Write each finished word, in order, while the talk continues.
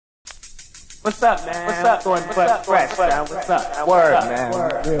What's up, man? What's up? Doing fresh, man. What's up? Word, man.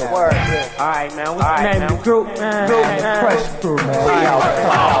 Word. Alright, man. What's the name of the group, man? Fresh crew, man. We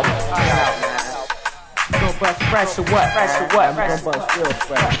out, man. Gonna bust fresh or what? Fresh or what? I'm gonna bust real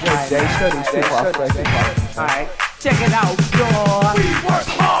fresh. Jay Shuddy, super fresh. Alright, check it out, y'all. We work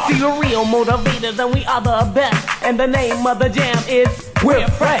hard. See, the real motivators and we are the best. And the name of the jam is We're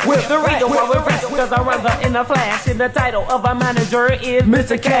fresh. The reason why we're fresh because our runs are in a flash. And the title of our manager is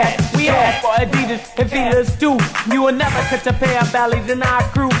Mr. Cat. We all for Adidas and feelers too. You will never catch a pair of valleys in our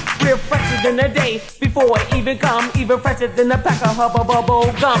crew. We're fresher than the day before it even come. Even fresher than the pack of Hubba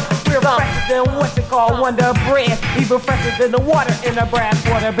Bubble Gum. We're fresher than what you call Wonder Bread. Even fresher than the water in a brass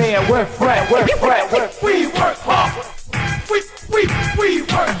water bed. We're fresh. We work hard. We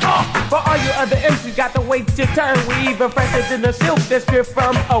work hard. For all you other MCs got to wait your turn. We even fresher than the silk that's stripped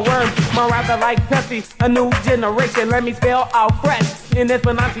from a worm. More rather like Pepsi, a new generation. Let me spell out fresh in this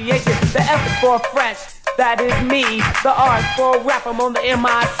pronunciation. The F is for fresh, that is me. The R is for rap, I'm on the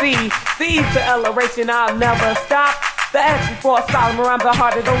MIC. The E for elevation, I'll never stop. The S is for Solomon, I'm the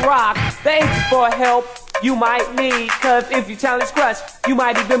heart of the rock. The H is for help you might need. Cause if you challenge crush, you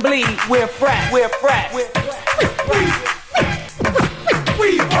might even bleed. We're fresh. We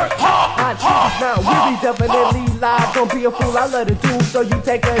work hard. Now we be definitely live. Don't be a fool, I let it do, so you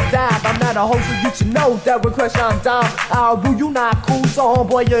take a dive. I'm not a host, so you should know that with Crush I'm down. I'll do you not cool, so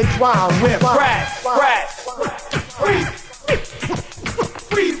homeboy you're drown. We're fresh.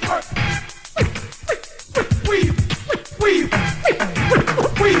 We work.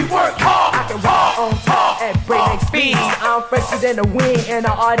 We work hard. I can walk on top at breakneck speed. I'm fresher than the wind and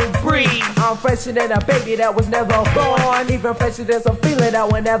the Arctic breeze. I'm fresher than a baby that was never born. Even fresher than some feeling that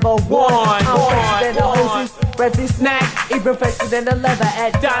was never worn. I'm fresher than the horses, freshly snack. Even fresher than the leather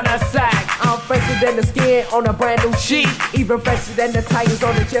at Donna Sack. I'm fresher than the skin on a brand new sheet. Even fresher than the tires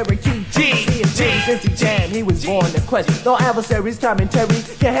on the Cherokee G. Since he jammed, he was born to question. No adversaries, commentary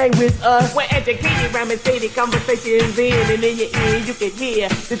can hang with us. When educated, rhyming, stated conversations in, and in your ear you can hear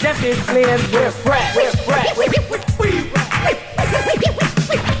the deafness blend. We're fresh.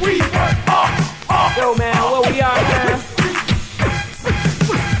 We work hard. Yo, man, where we are, man?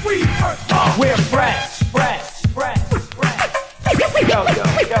 We work hard. We're fresh.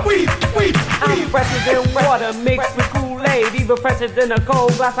 I'm fresher than water mixed with Kool-Aid. Even fresher than a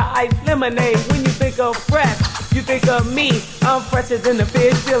cold glass of iced lemonade. When you think of fresh, you think of me. I'm fresher than the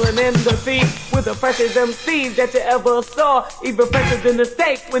fish chilling in the sea. With the freshest MCs that you ever saw. Even fresher than the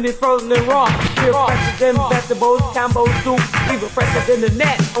steak when it's frozen and raw. We're fresher than vegetables, combo soup. Even fresher than the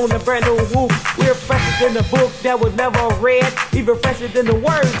net on a brand new whoop. We're fresher than the book that was never read. Even fresher than the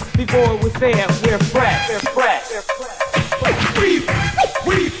words before it was said. We're fresh. We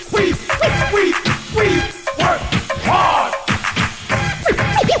work hard.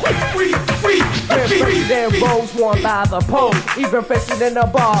 We're fresher than rose worn by the Pope. Even fresher than the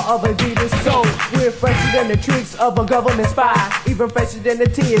bar of Adidas soap. We're fresher than the tricks of a government spy. Even fresher than the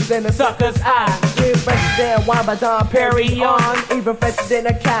tears in the sucker's eye. We're fresher than wine by Dom Perignon. Even fresher than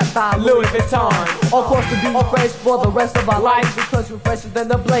a cat by Louis Vuitton. Of course to be fresh for the rest of our life. Because we're fresher than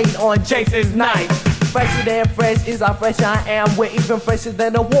the blade on Jason's knife. Fresher than fresh is how fresh I am. We're even fresher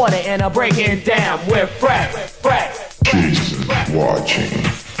than the water and I'm breaking down. We're fresh. Jason watching.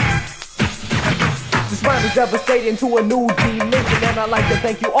 This rhyme is devastating to a new dimension, and I'd like to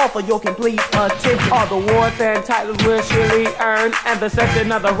thank you all for your complete attention. All the awards and titles we'll surely earn, and the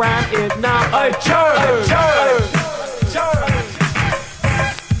section of the rhyme is now adjourned.